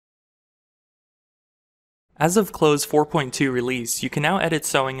As of Close 4.2 release, you can now edit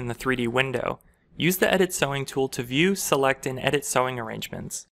sewing in the 3D window. Use the Edit Sewing tool to view, select, and edit sewing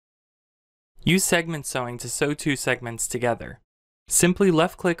arrangements. Use segment sewing to sew two segments together. Simply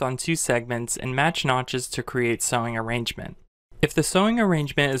left-click on two segments and match notches to create sewing arrangement. If the sewing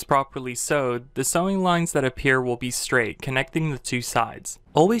arrangement is properly sewed, the sewing lines that appear will be straight, connecting the two sides.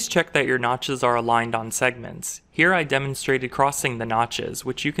 Always check that your notches are aligned on segments. Here I demonstrated crossing the notches,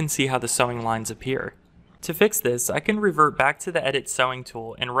 which you can see how the sewing lines appear. To fix this, I can revert back to the Edit Sewing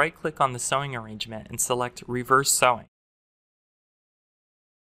tool and right-click on the sewing arrangement and select Reverse Sewing.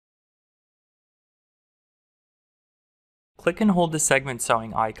 Click and hold the segment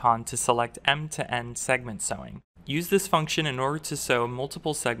sewing icon to select end-to-end segment sewing. Use this function in order to sew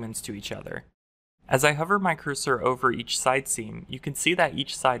multiple segments to each other. As I hover my cursor over each side seam, you can see that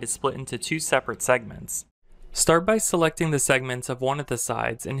each side is split into two separate segments. Start by selecting the segments of one of the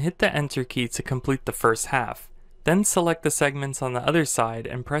sides and hit the Enter key to complete the first half. Then select the segments on the other side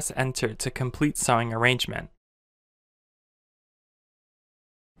and press Enter to complete sewing arrangement.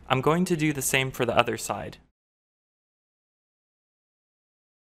 I'm going to do the same for the other side.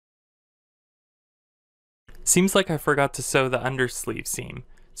 Seems like I forgot to sew the undersleeve seam,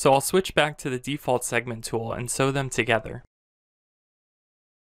 so I'll switch back to the default segment tool and sew them together.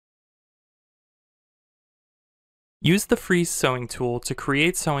 Use the Freeze Sewing tool to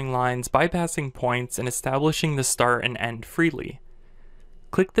create sewing lines bypassing points and establishing the start and end freely.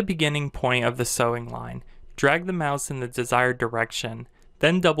 Click the beginning point of the sewing line, drag the mouse in the desired direction,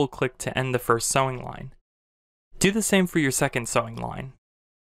 then double-click to end the first sewing line. Do the same for your second sewing line.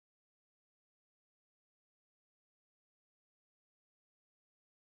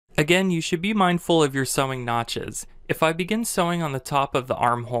 Again, you should be mindful of your sewing notches. If I begin sewing on the top of the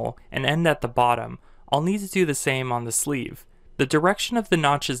armhole and end at the bottom, I'll need to do the same on the sleeve. The direction of the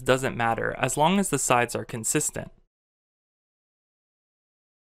notches doesn't matter as long as the sides are consistent.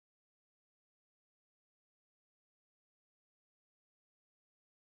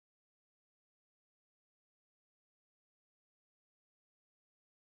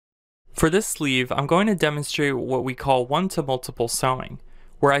 For this sleeve, I'm going to demonstrate what we call one-to-multiple sewing,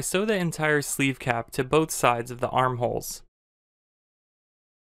 where I sew the entire sleeve cap to both sides of the armholes.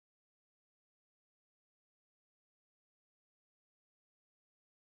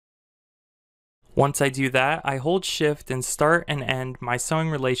 Once I do that, I hold Shift and start and end my sewing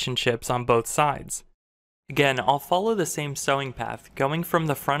relationships on both sides. Again, I'll follow the same sewing path, going from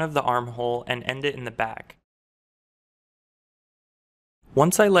the front of the armhole and end it in the back.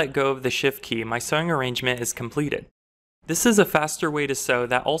 Once I let go of the Shift key, my sewing arrangement is completed. This is a faster way to sew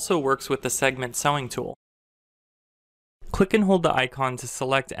that also works with the segment sewing tool. Click and hold the icon to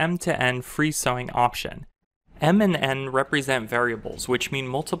select M-to-N free sewing option. M and N represent variables, which mean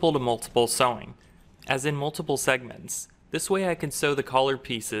multiple to multiple sewing, as in multiple segments. This way I can sew the collar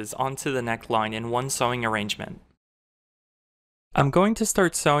pieces onto the neckline in one sewing arrangement. I'm going to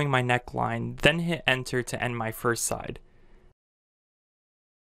start sewing my neckline, then hit Enter to end my first side.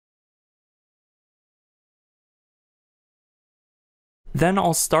 Then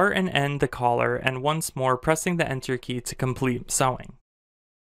I'll start and end the collar and once more pressing the Enter key to complete sewing.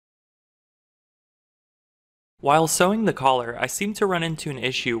 While sewing the collar, I seem to run into an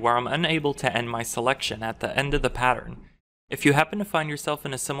issue where I'm unable to end my selection at the end of the pattern. If you happen to find yourself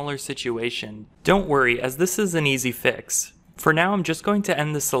in a similar situation, don't worry as this is an easy fix. For now I'm just going to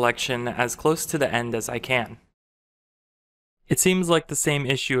end the selection as close to the end as I can. It seems like the same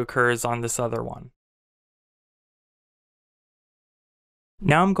issue occurs on this other one.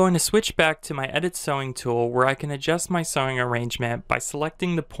 Now I'm going to switch back to my Edit Sewing tool where I can adjust my sewing arrangement by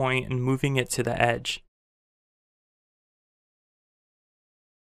selecting the point and moving it to the edge.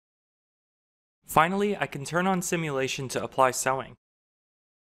 Finally, I can turn on simulation to apply sewing.